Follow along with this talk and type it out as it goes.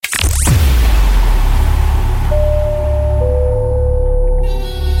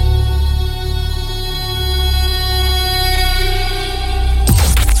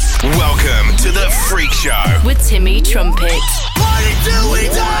Trumpet. Party till we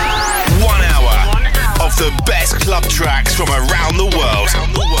die! 1 hour of the best club tracks from around the world.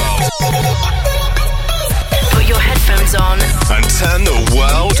 Put your headphones on And turn the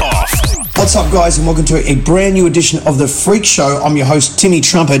world off. What's up, guys, and welcome to a brand new edition of The Freak Show. I'm your host, Timmy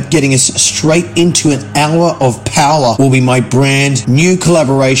Trumpet, getting us straight into an hour of power. Will be my brand new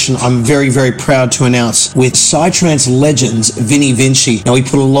collaboration I'm very, very proud to announce with Psytrance legends Vinny Vinci. Now, we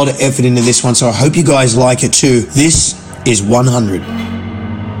put a lot of effort into this one, so I hope you guys like it too. This is 100.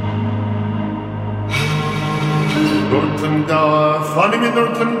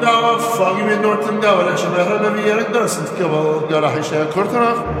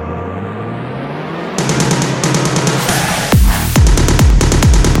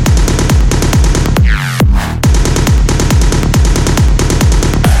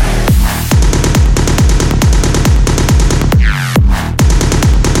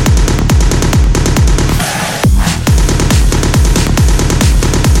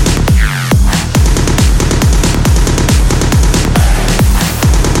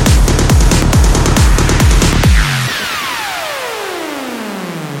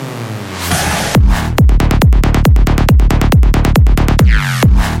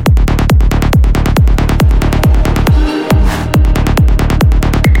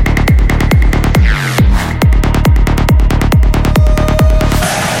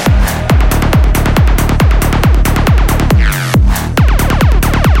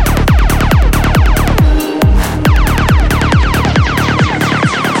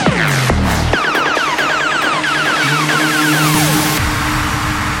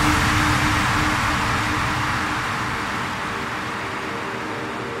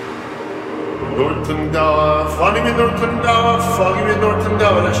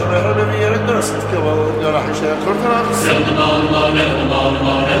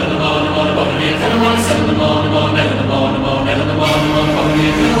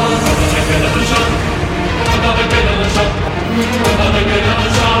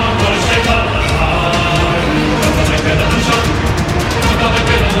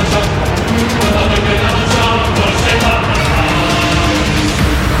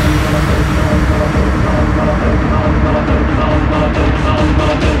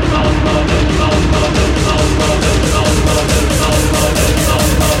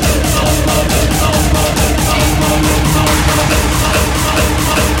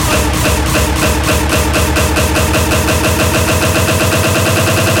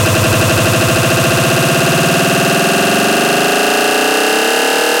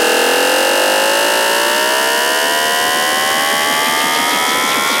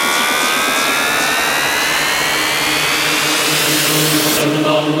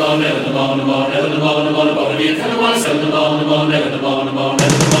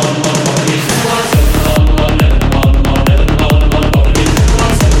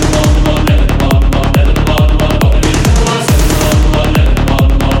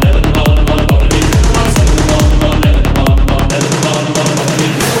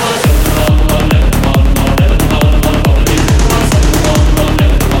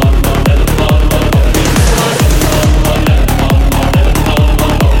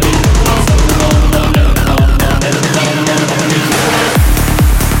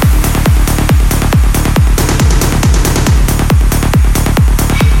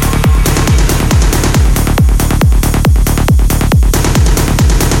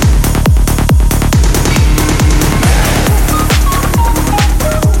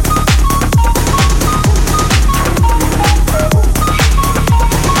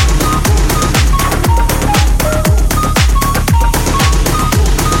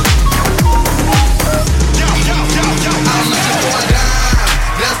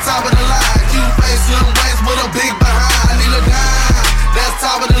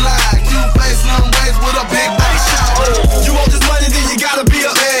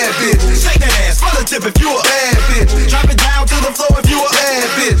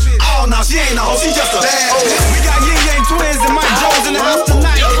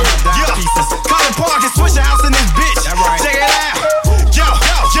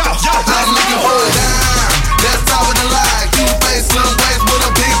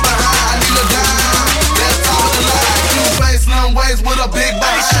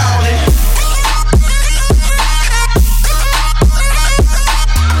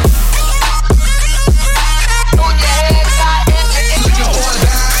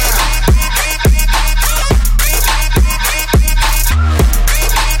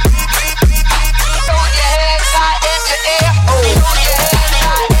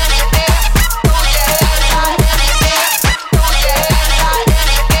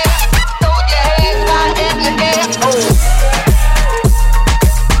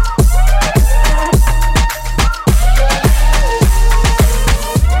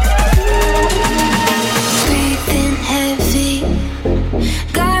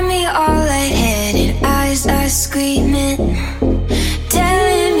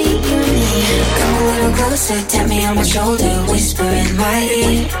 closer, tap me on my shoulder, whisper in my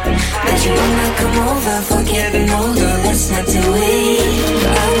ear that you wanna come over, forget getting older, let's not do it.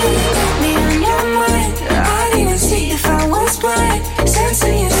 I know you got me on your mind, I didn't even see if I was blind,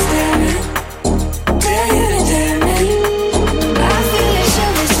 sensing you staring, dare you to dare me. I feel your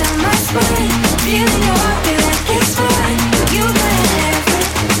shivers down my spine, feeling your heartbeat like it's mine. You might have it,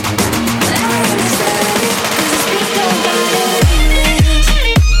 but I understand it, 'cause we don't got it.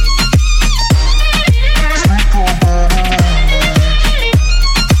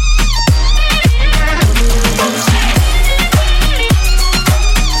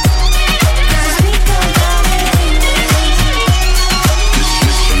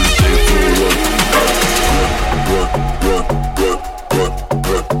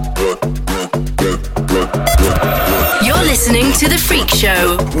 Listening to The Freak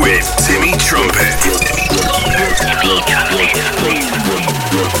Show with Timmy Trumpet.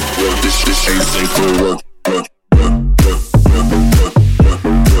 This ain't safe for work.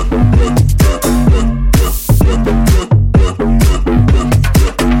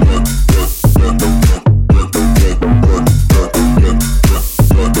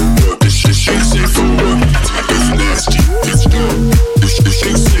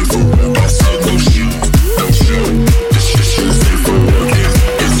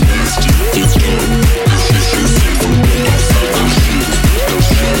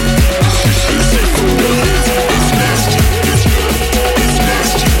 We'll be right back.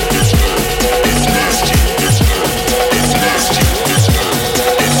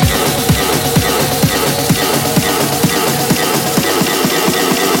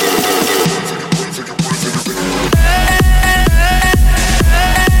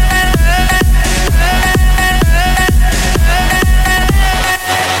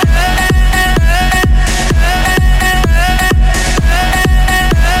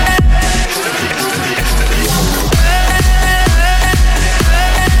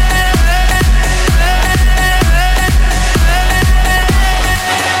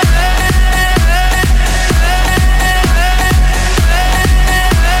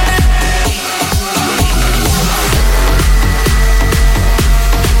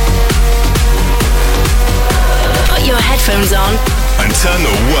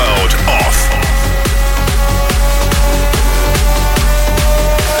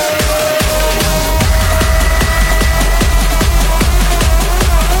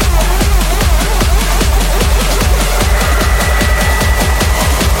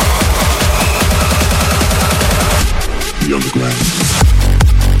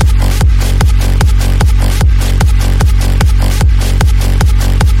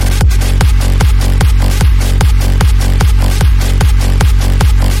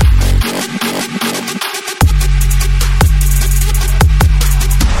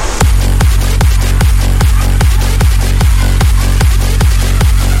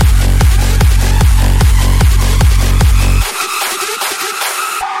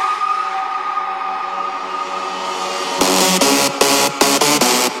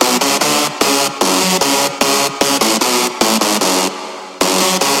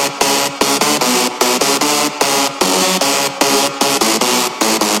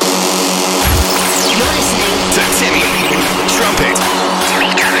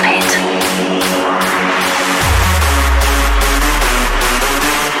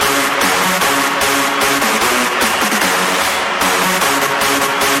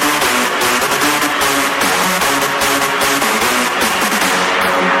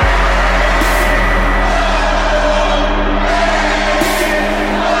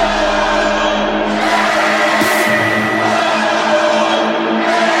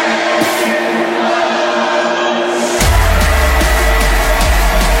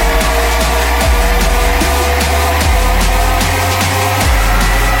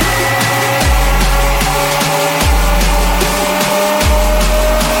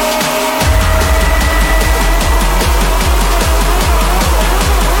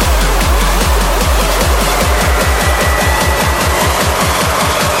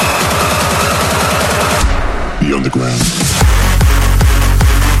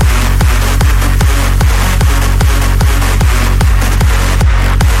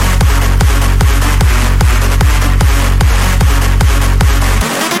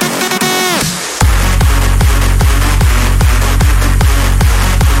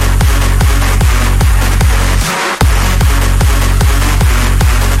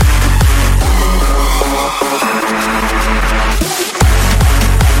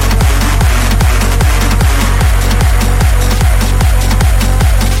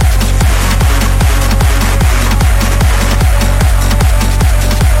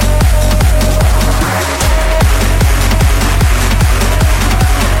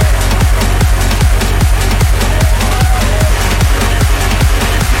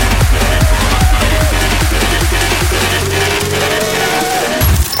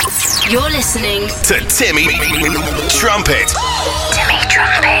 You're listening to Timmy Trumpet. Timmy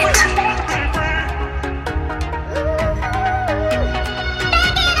Trumpet.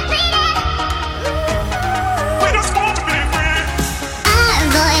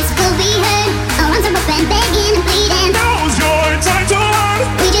 And begging and pleading. Now's your time to learn.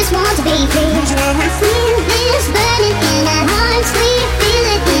 We just want to be free. Cause when we feel this burning in our hearts, we feel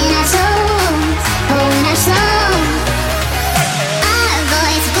it in our souls. Oh, in our souls. Our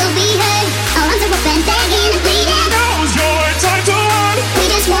voice will be heard. Our arms are open, begging and pleading. Now's your time to learn. We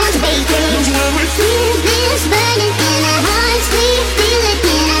just want to be free. Cause when we feel this burning in our hearts, we feel it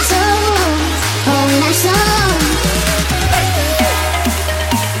in our souls. Oh, in our souls.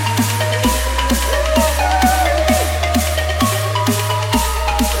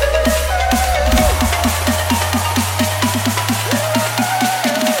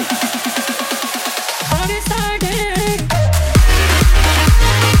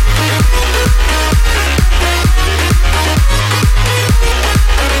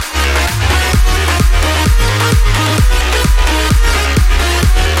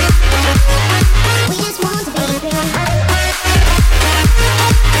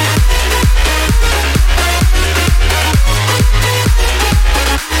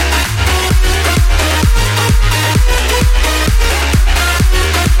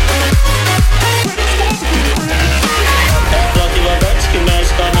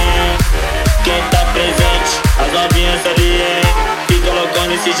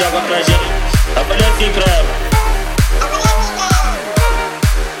 Joga pra gente, eu falei assim pra ela.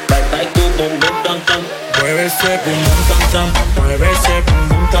 Vai com o bumbum tam tam. Mueve esse bumbum tam tam. Mueve esse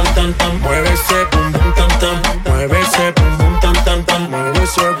bumbum tam tam tam. Mueve esse bumbum tam tam. Mueve esse bumbum tam tam tam. Mueve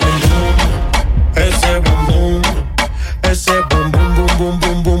esse bumbum. Esse bumbum. Esse bumbum bum bum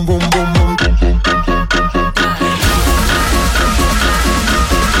bum bum bum bum bum.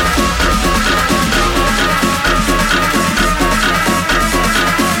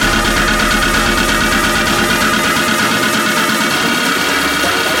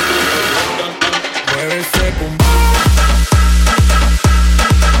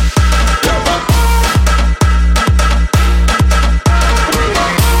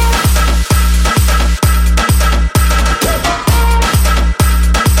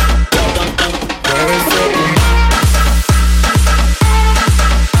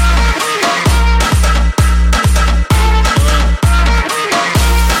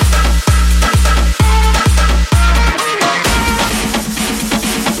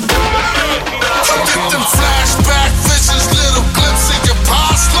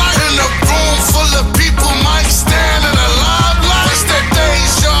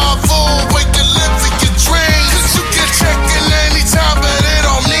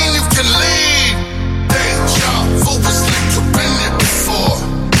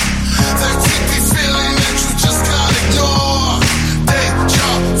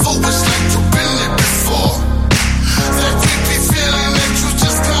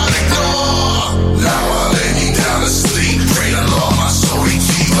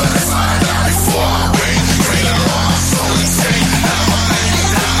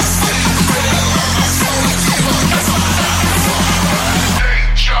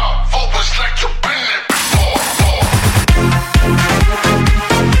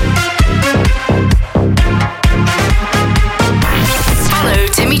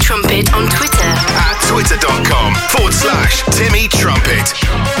 Timmy Trumpet.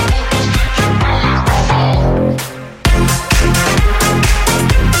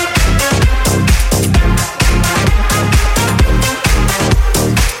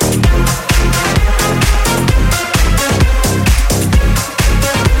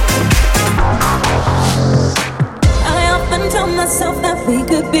 Myself that we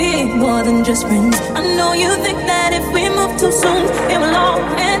could be more than just friends. I know you think that if we move too soon, it will all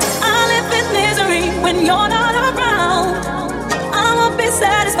end. I live in misery when you're not around. I won't be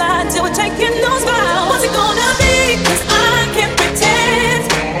satisfied till we're taking those vows. What's it gonna be? 'Cause I can't pretend.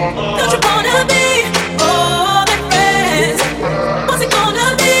 Don't you wanna be more than friends? What's it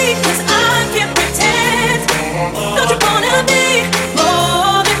gonna be? 'Cause I can't pretend. Don't you wanna be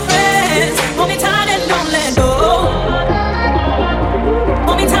more than friends? Hold me tight and don't let go.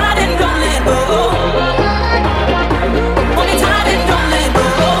 Hold me tight and don't let go. Hold me tight and don't let go.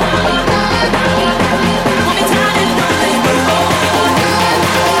 Hold me tight and don't let go.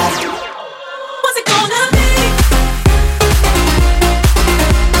 What's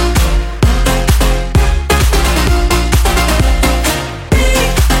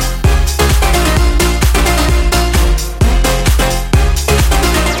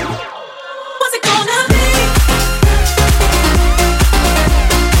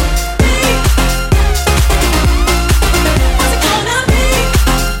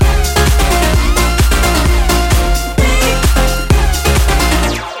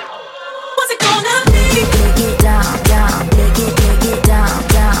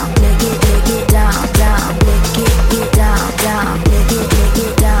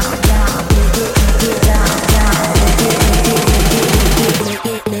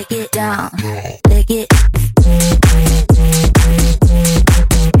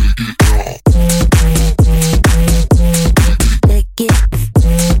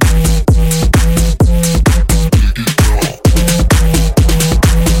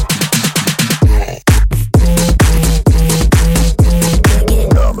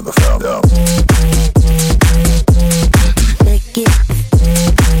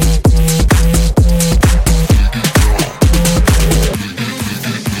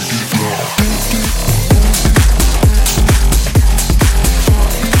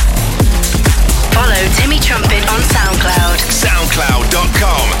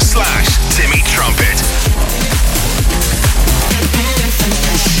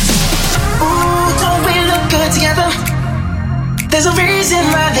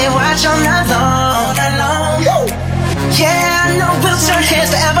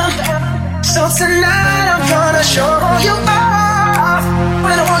So tonight I'm gonna show you off.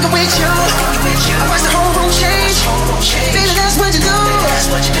 When I walk with you, I watch the whole room change. Baby, that's what you do.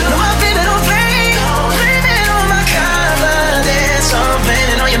 No, my baby don't play. Blame it on my confidence. I'm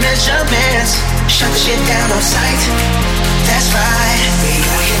blaming on your measurements. Shut the shit down on sight. That's right. Baby,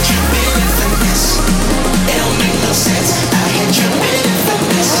 I hit you with finesse. It don't make no sense. I hit you with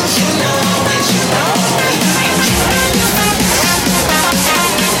finesse. You know it, you know it. I hit you with finesse.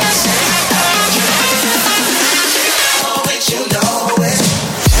 You know it.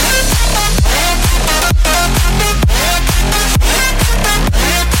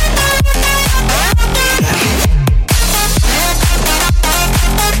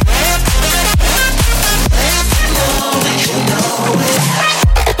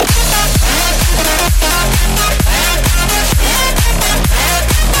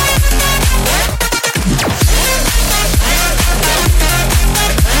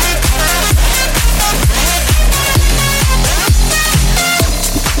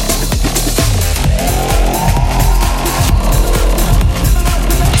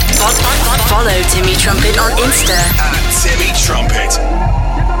 Follow Timmy Trumpet on Insta at Timmy Trumpet.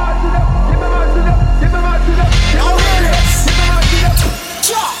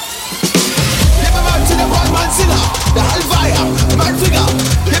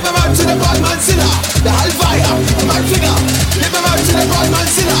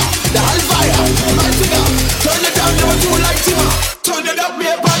 Turn it down, never do like Timmy. Turn it up, me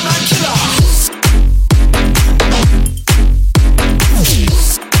a bad man killer.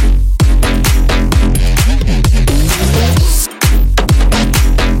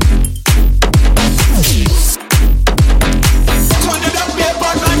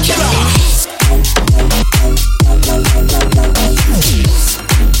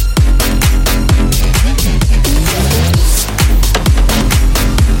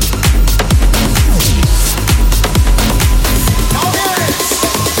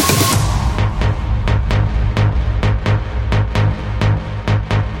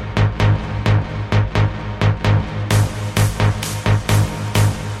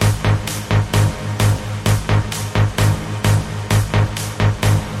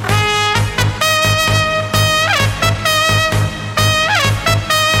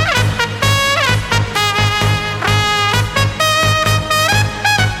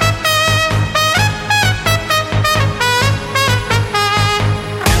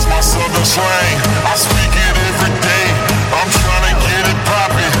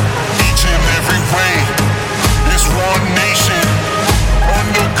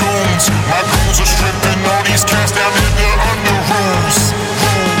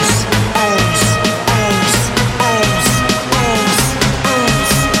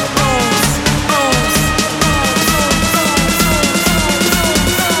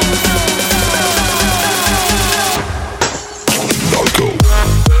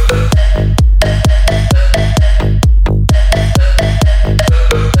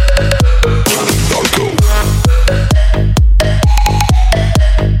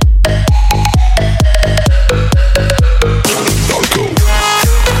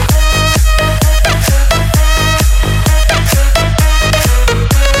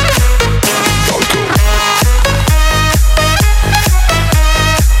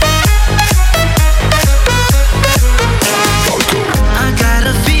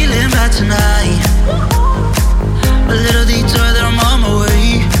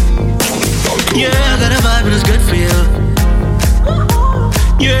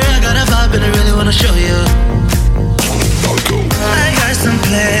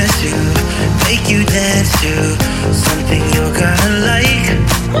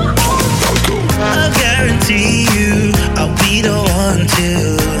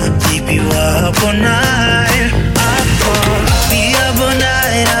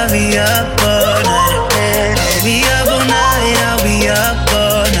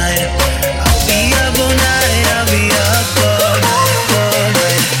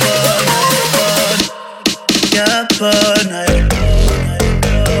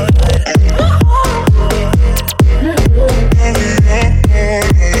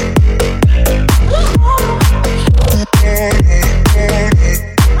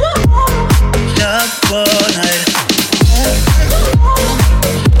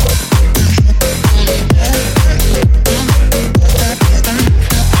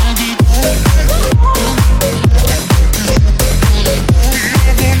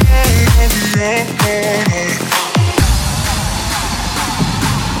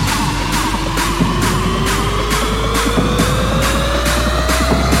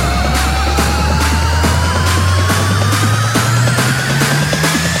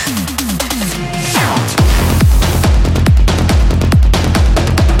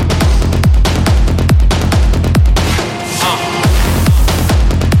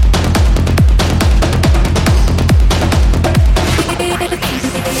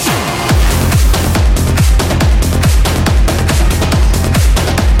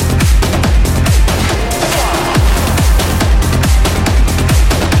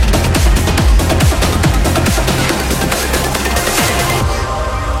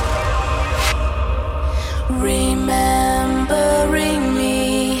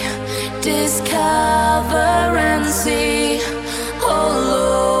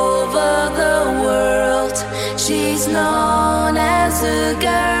 is known as a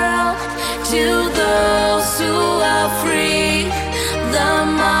girl. To those who are free, the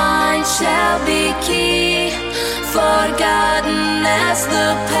mind shall be key, forgotten as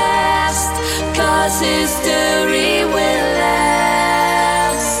the past, 'cause history will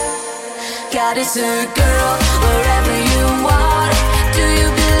last. God is a girl, wherever you are. Do you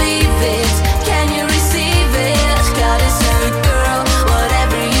believe it? Can you receive it? God is a girl,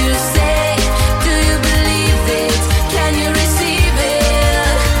 whatever you say. Do you believe it? Can you receive it?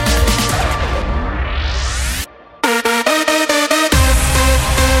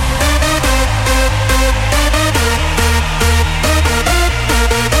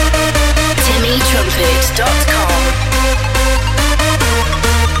 TimmyTrumpet.com.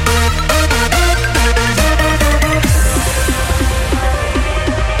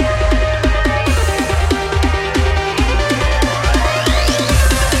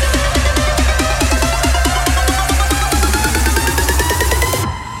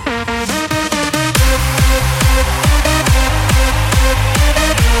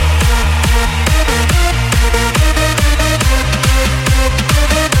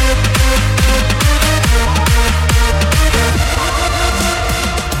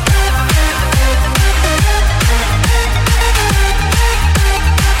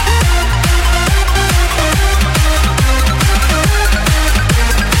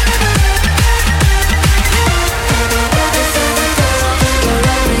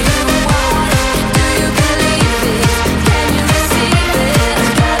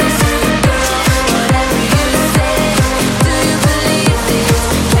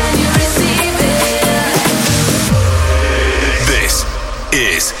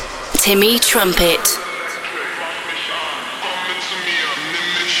 Timmy Trumpet.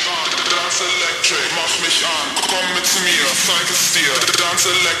 Mach mich an, komm mit zu mir, zeig es dir. Dance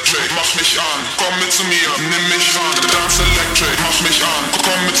Electric, mach mich an, komm mit zu mir, nimm mich ran. Dance Electric, mach mich an,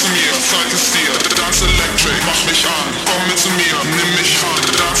 komm mit zu mir, zeig es dir. Dance Electric, mach mich an, komm mit zu mir, nimm mich ran.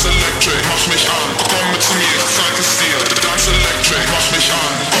 Dance Electric, mach mich an, komm mit zu mir, zeig es dir. Dance Electric, mach mich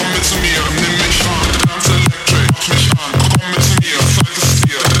an, komm mit zu mir, nimm mich ran. Dance Electric, mach mich an, komm mit zu mir, zeig es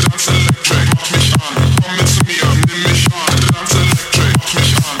dir. Dance Electric, mach mich an, komm mit zu mir, nimm mich ran. Dance Electric, mach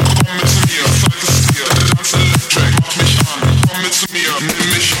mich an, komm mit zu mir, zeig es dir. Dance Electric, mach mich an, komm mit zu mir, nimm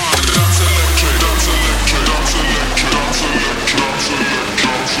mich ran. Dance Electric, Dance Electric, Dance Electric, Dance Electric, Dance Electric, Dance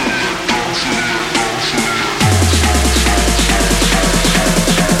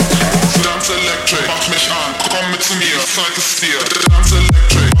Electric, Dance Electric, mach mich an, komm mit zu mir, zeig es dir. Dance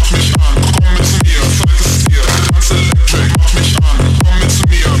Electric, mach mich an, komm mit zu mir, zeig es dir. Dance Electric, mach mich an, komm mit zu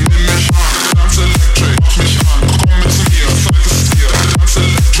mir, nimm mich ran. Dance Electric, mach mich an, komm mit zu mir, zeig es dir. Dance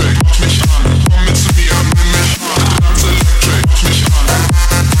Electric, mach mich an, komm mit zu mir, nimm mich ran. Dance Electric, mach mich an.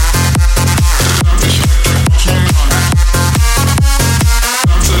 Dance Electric, mach mich an.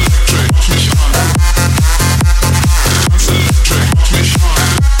 Dance Electric, mach mich an. Dance Electric, mach mich an.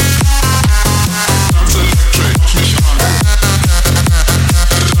 Dance Electric, mach mich an.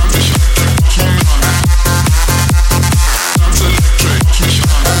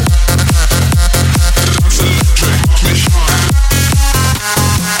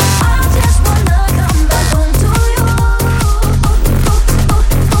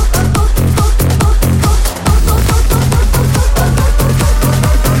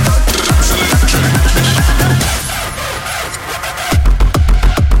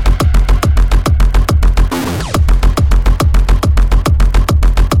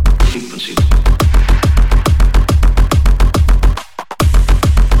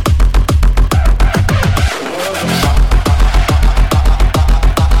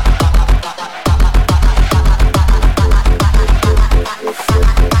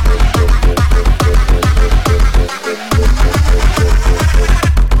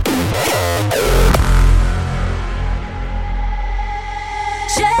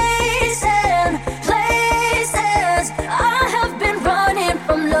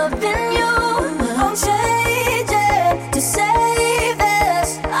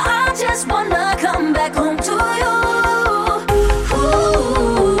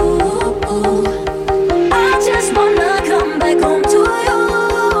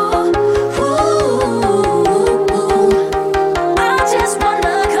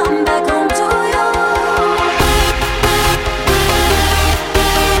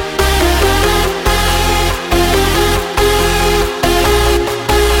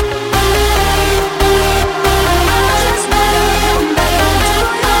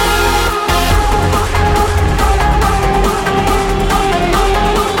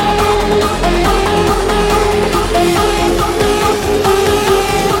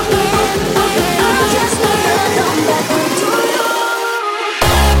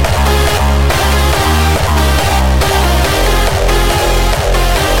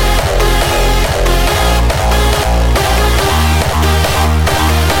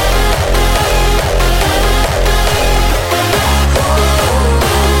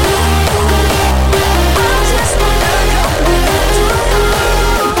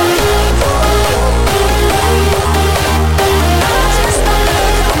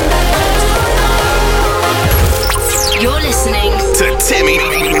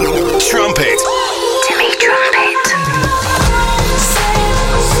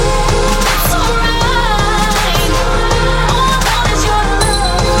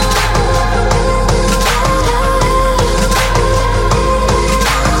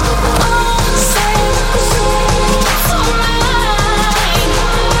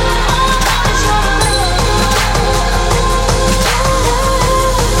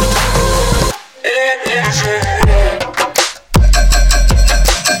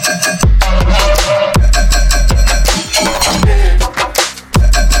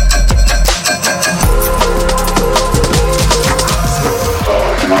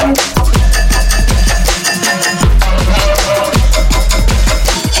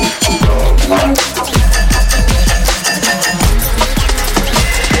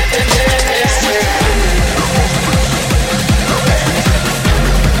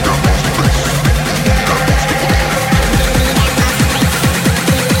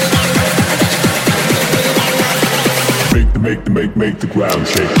 make the ground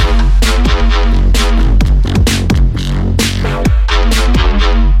shake.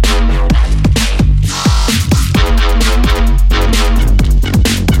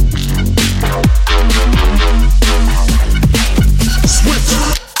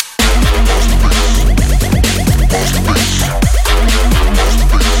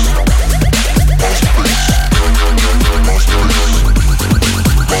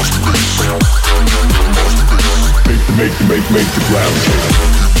 Make the ground shake.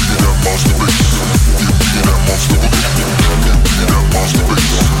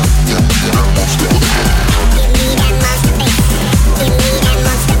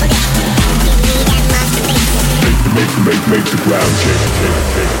 Make the ground shake.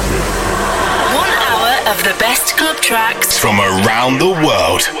 1 hour of the best club tracks from around the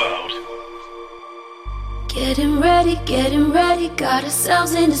world. Getting ready, got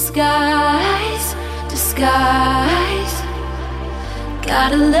ourselves in disguise.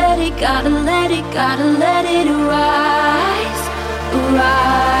 Gotta let it arise.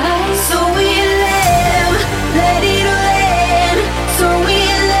 So we let it land. So we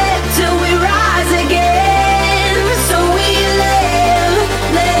live till we rise again. So we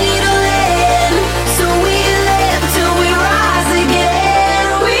let it land. So we live till we rise again.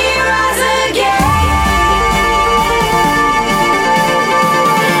 We rise again.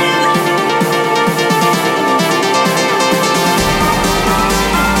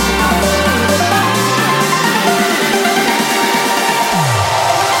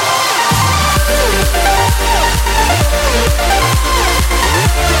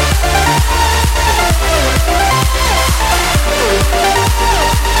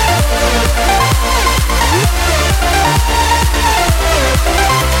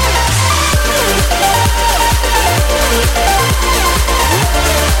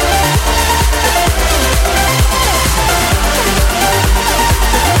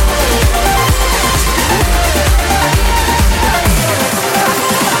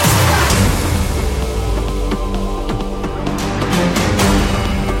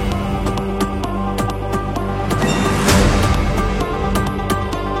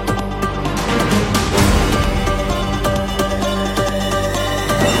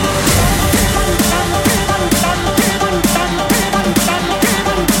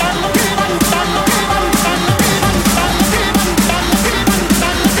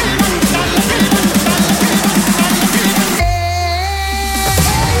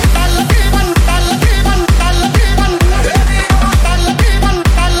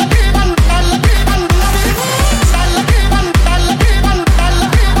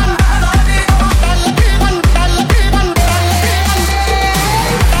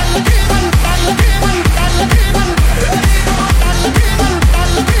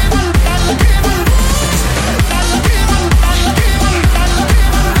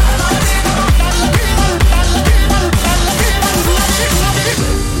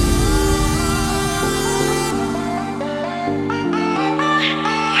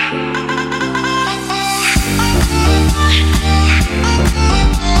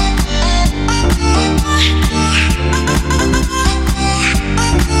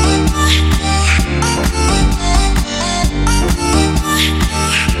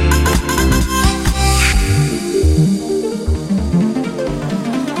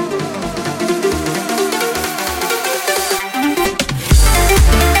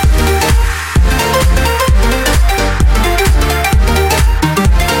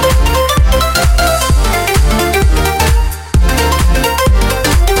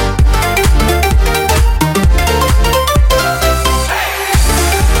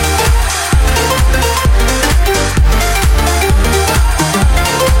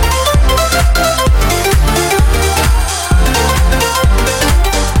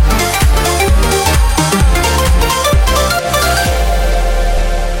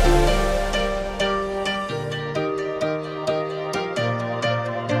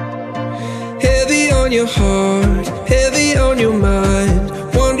 on your heart, heavy on your mind,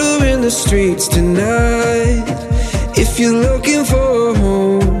 wandering the streets tonight. If you're looking for a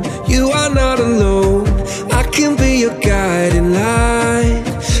home, you are not alone. I can be your guiding light,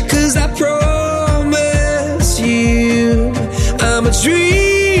 'cause I promise you I'm a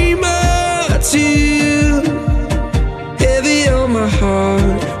dreamer too. Heavy on my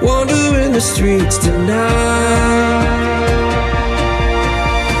heart, wandering the streets tonight.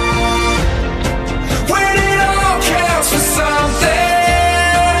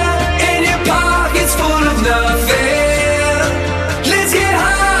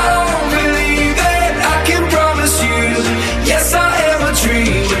 Yes, I am a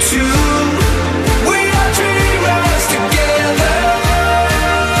dreamer too. We are dreamers together.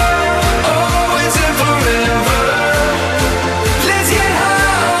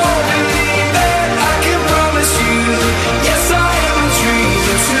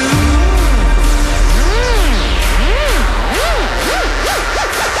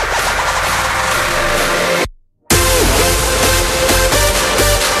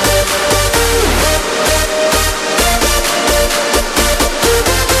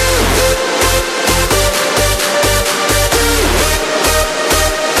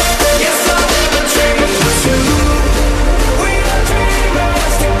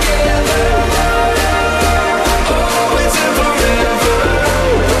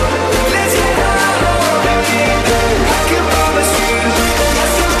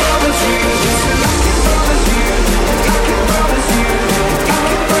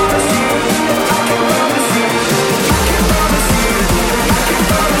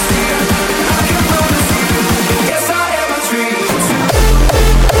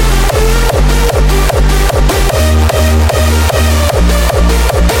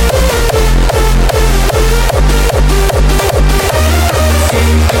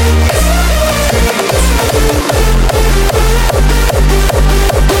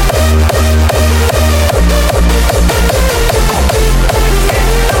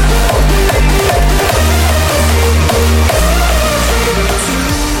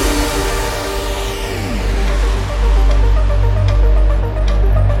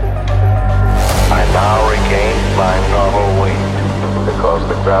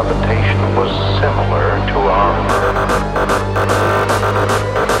 gravitation was similar to ours.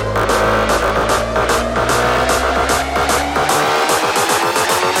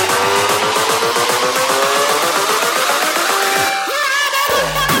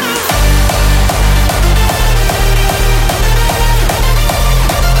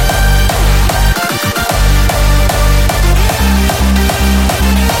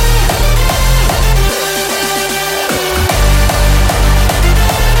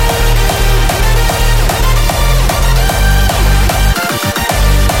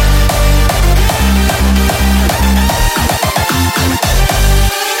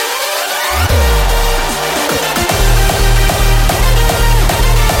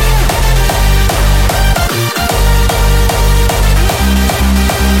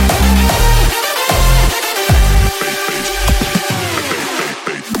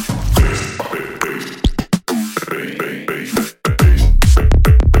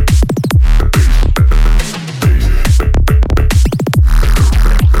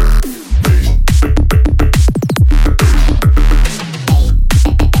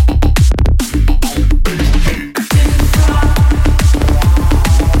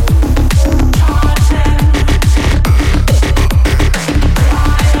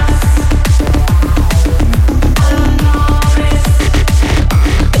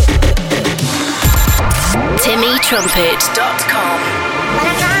 Trumpet.com. But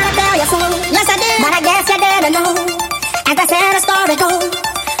I try to tell you so, yes I did, but I guess you didn't know. As I said, a story goes,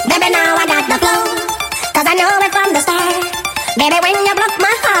 baby now I got the flow, cause I know it from the start. Baby when you broke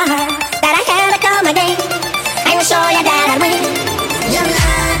my heart, that I had to come again, and show you that I'd win. You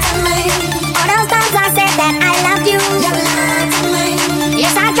lied to me, all those times I said that I loved you. You lied to me,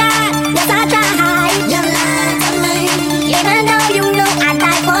 yes I tried, you lied to me, even though you know I'd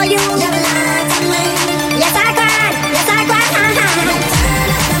die for you. You lied to me, yes I cried.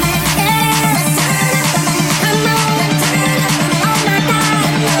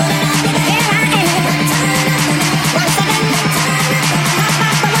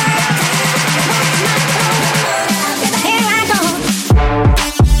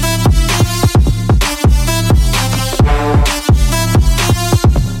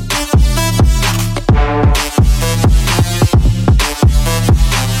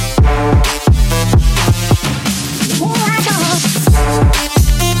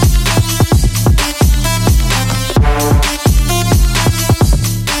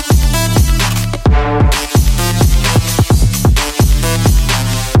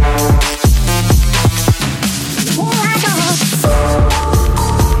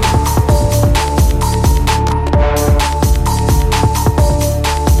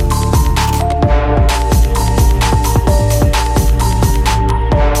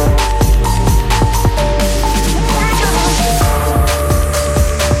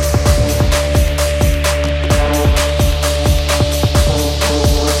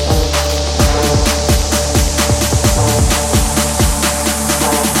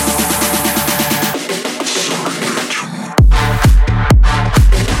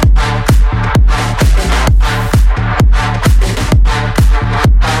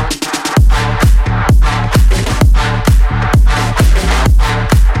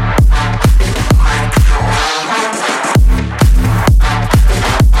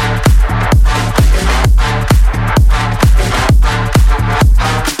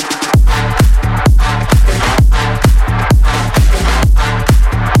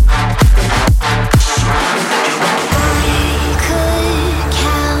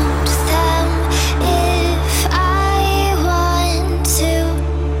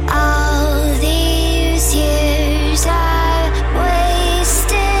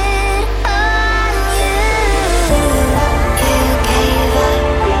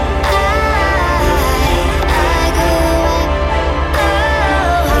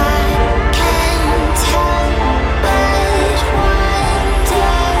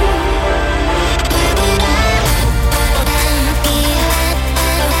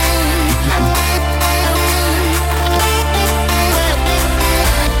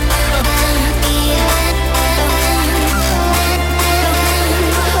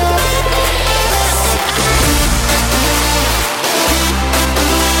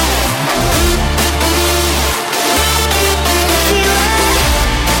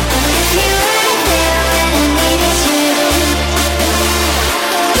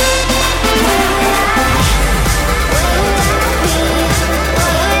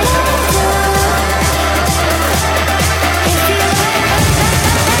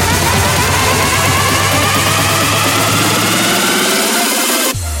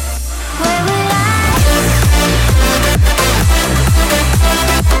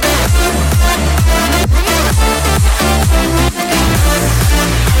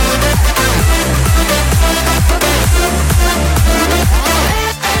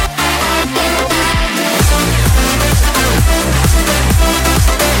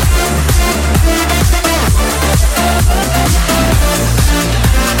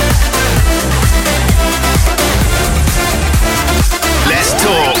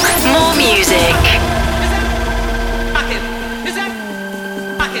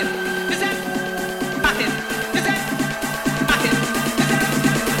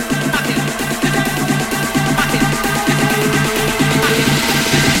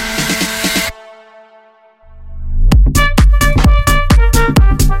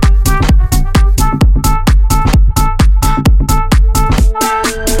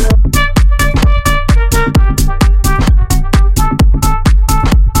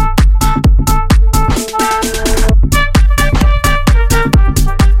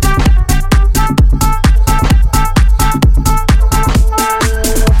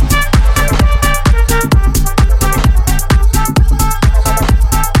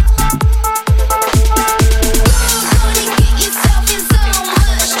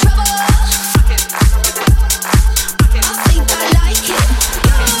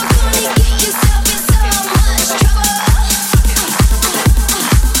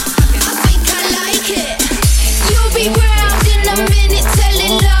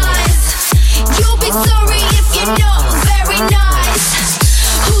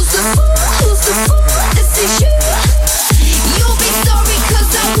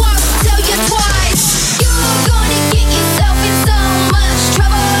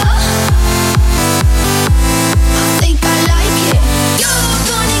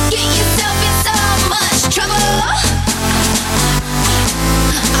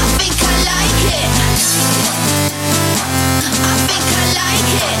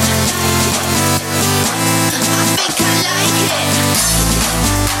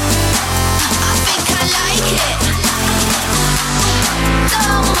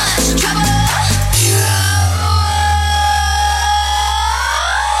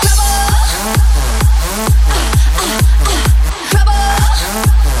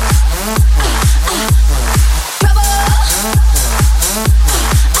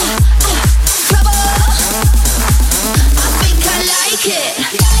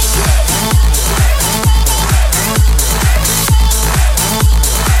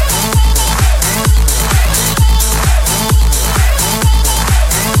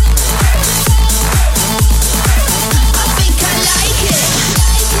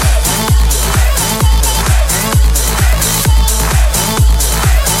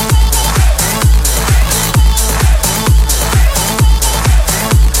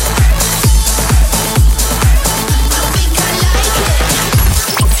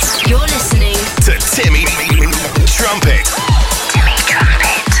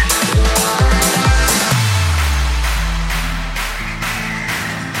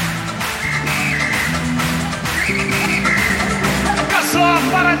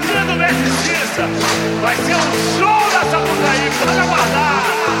 Vai ser um show dessa puta aí, pode aguardar.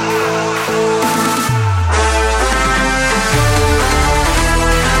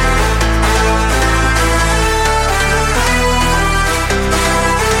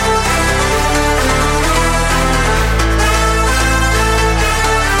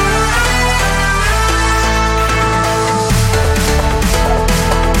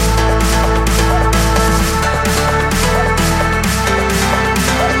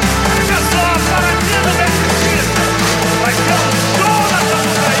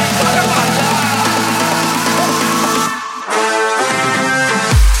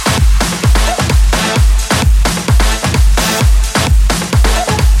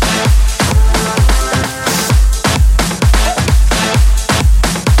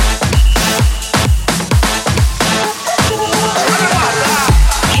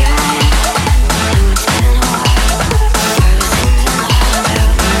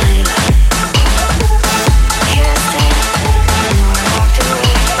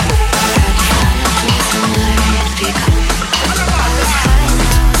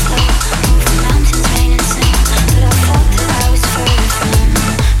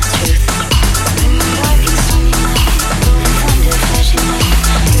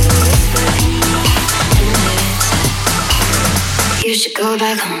 You should go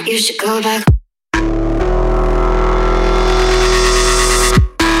back home. You should go back.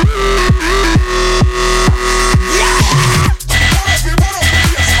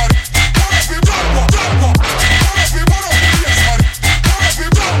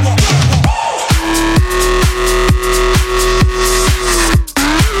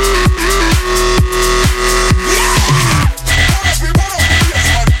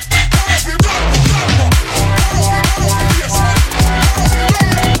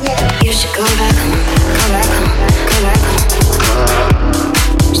 You should go back.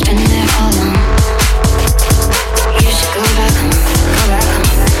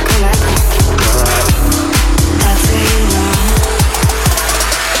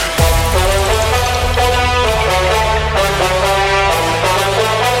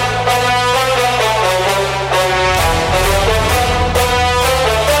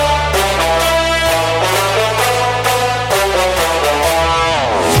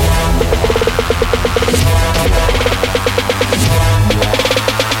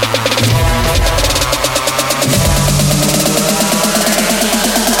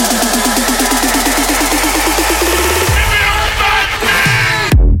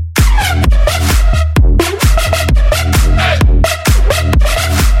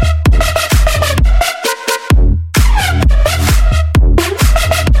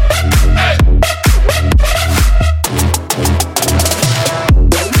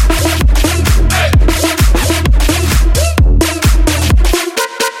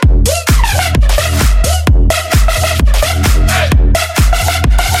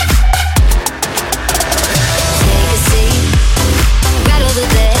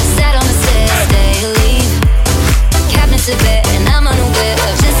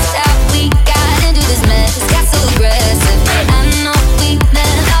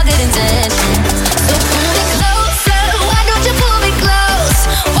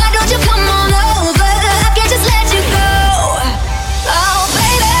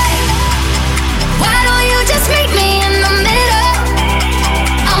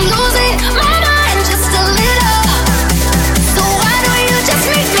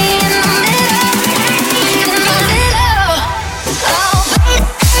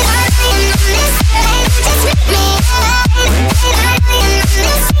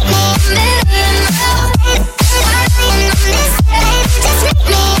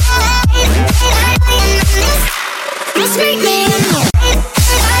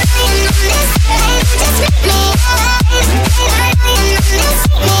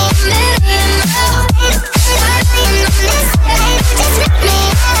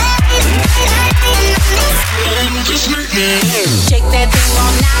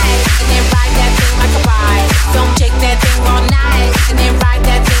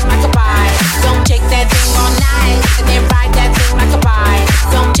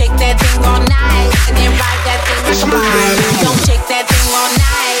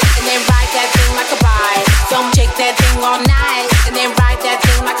 and then ride that thing like a bike. Don't shake that thing all night and then ride that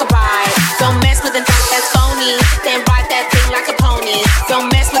thing like a bike. Don't mess with a thing that's phony, then ride that thing like a pony.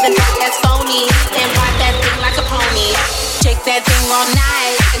 Don't mess with a thing that's phony, then ride that thing like a pony. Shake that thing all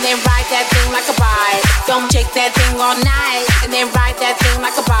night and then ride that thing like a bike. Don't shake that thing all night and then ride that thing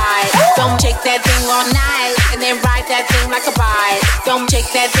like a bike. Don't shake that thing all night and then ride that thing like a bike. Don't shake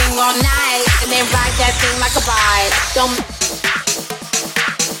that thing all night and then ride that thing like a bike. Don't.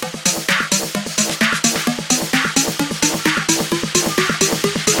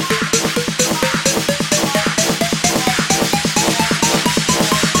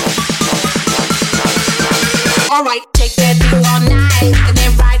 Alright, shake that thing all night and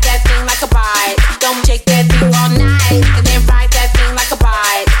then ride that thing like a bike. Don't shake that thing all night and then ride that thing like a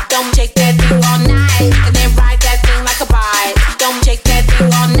bike. Don't shake that thing all night and then ride that thing like a bike. Don't shake that thing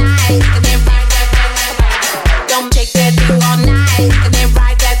all night and then ride that thing like a bike. Don't shake that thing all night and then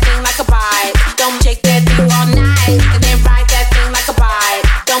ride that thing like a bike. Don't shake that thing all night and then ride that thing like a bike.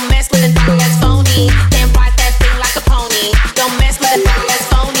 Don't mess with a thing that's phony, then ride that thing like a pony. Don't mess with a thing that's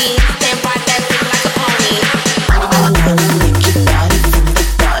phony, then ride that thing like a pony.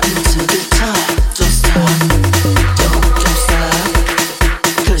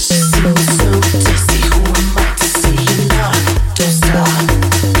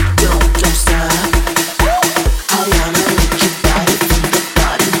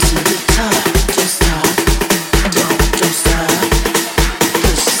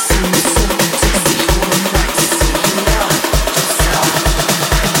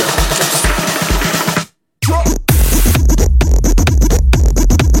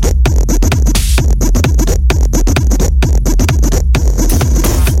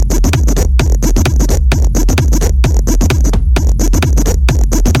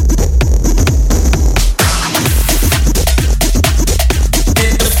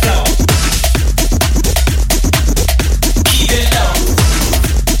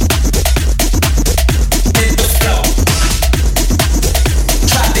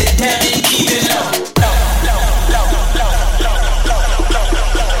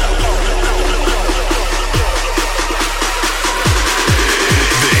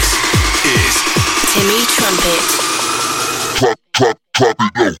 Timmy Trumpet. Clap it low.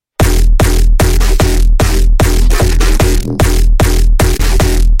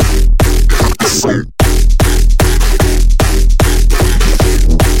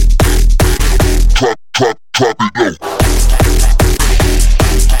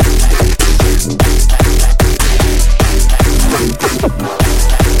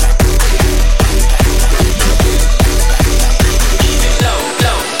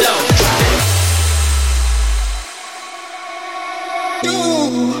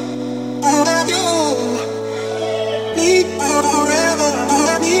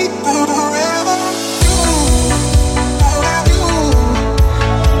 Clap it low.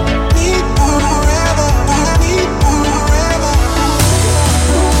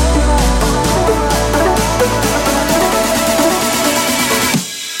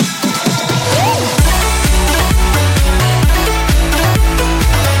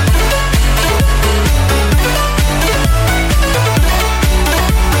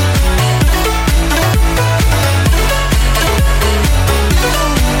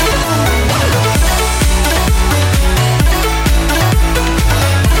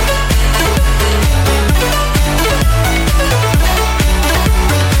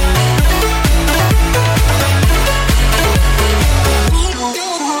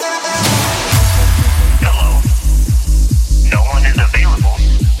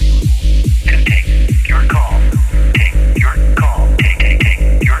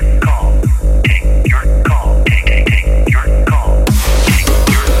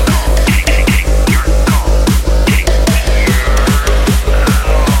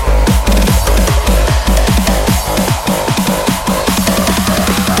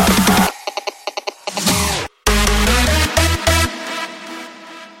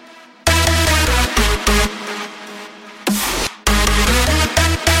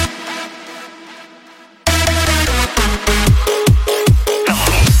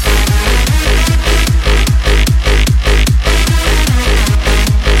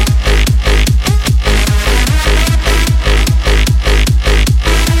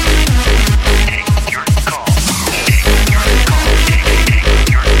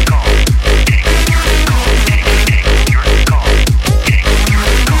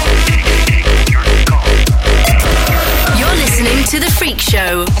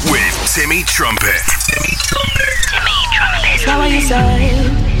 Timmy Trumpet. Timmy Trumpet. Is that what you said?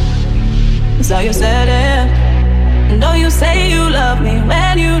 Is that you said it? And though you say you love me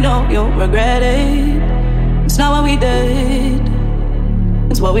when you know regret it. It's not what we did,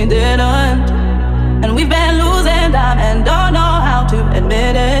 it's what we didn't. And we've been losing time and don't know how to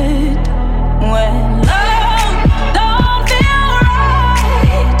admit it. When love don't feel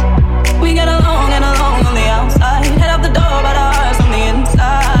right, we get along and along on the outside. Head out the door, but our hearts on the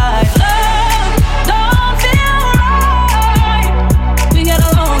inside. Love don't feel right, we get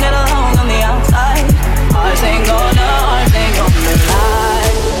along on the outside. Hearts ain't gonna lie.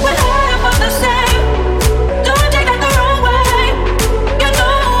 We're high above the same. Don't take that the wrong way. You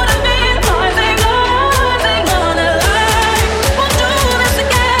know what I mean. Hearts ain't gonna lie. Won't do this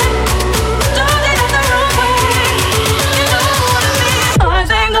again. Don't take that the wrong way. You know what I mean.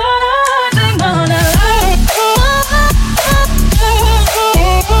 Hearts ain't gonna lie.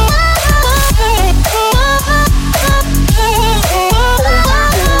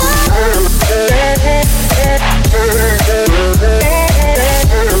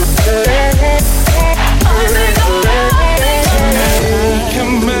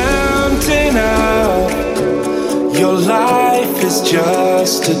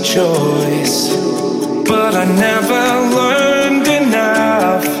 Just a choice, but I never learned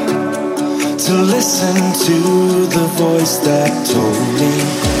enough to listen to the voice that told me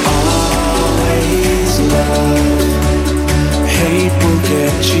always love. Hate will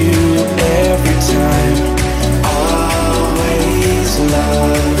get you every time. Always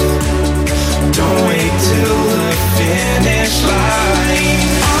love. Don't wait till the finish line.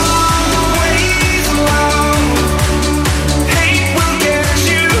 Always love.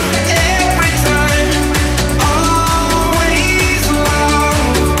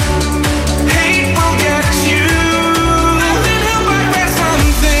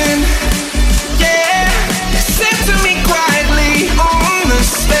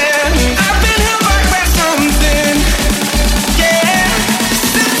 I've been held by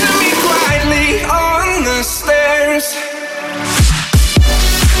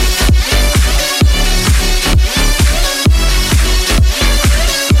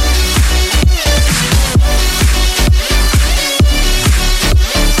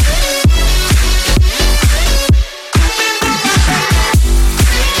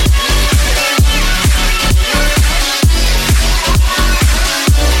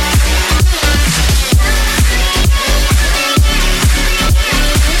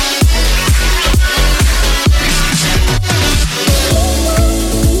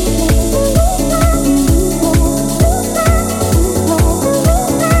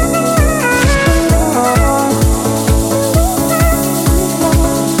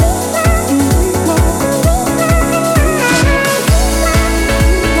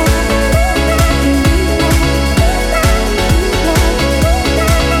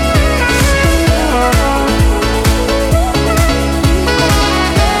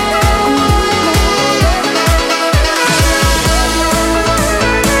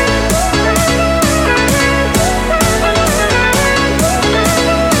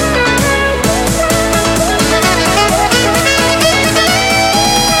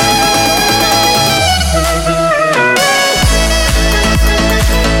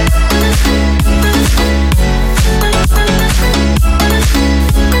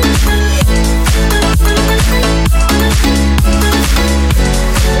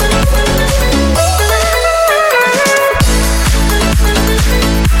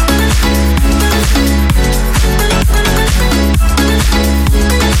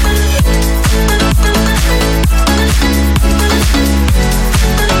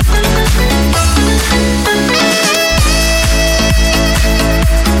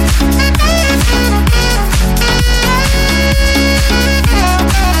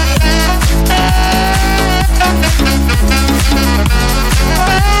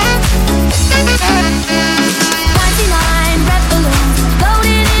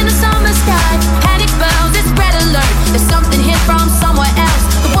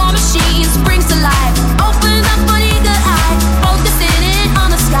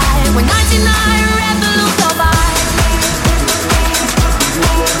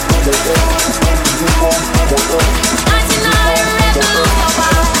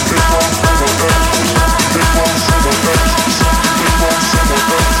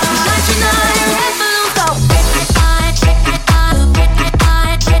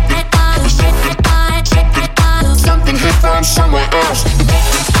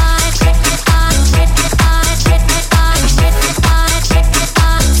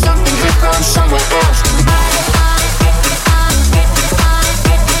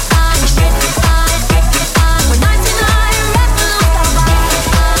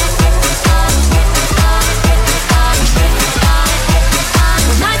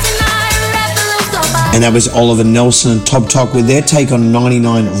And that was Oliver Nelson and Top Talk with their take on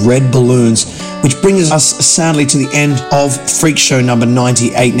 99 Red Balloons, which brings us sadly to the end of Freak Show number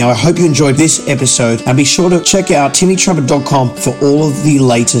 98. Now, I hope you enjoyed this episode, and be sure to check out TimmyTrumpet.com for all of the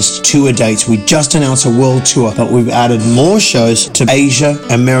latest tour dates. We just announced a world tour, but we've added more shows to Asia,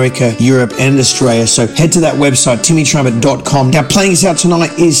 America, Europe, and Australia. So head to that website, TimmyTrumpet.com. Now, playing us out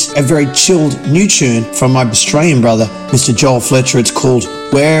tonight is a very chilled new tune from my Australian brother, Mr. Joel Fletcher. It's called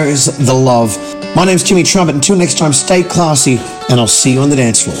Where Is the Love? My name's Timmy Trumpet. Until next time, stay classy, and I'll see you on the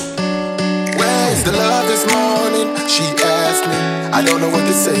dance floor. Where's the love this morning? She asked me. I don't know what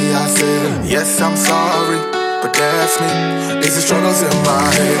to say. I said, yes, I'm sorry, but that's me. It's the struggles in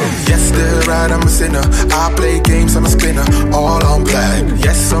my head. Yes, they're right, I'm a sinner. I play games, I'm a spinner, all on black.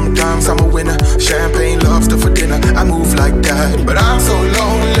 Yes, sometimes I'm a winner. Champagne, lobster for dinner. I move like that, but I'm so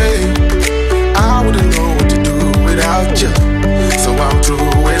lonely. I wouldn't know what to do without you. So I'm through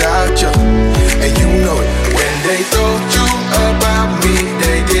without you. And you know it. When they told you about me,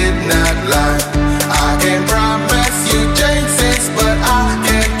 they did not lie. I can promise you chances, but I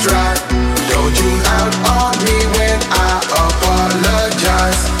can't try. Don't you out on me when I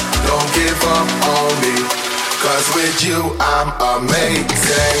apologize. Don't give up on me, 'cause with you I'm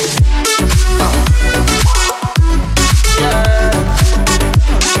amazing. Yeah.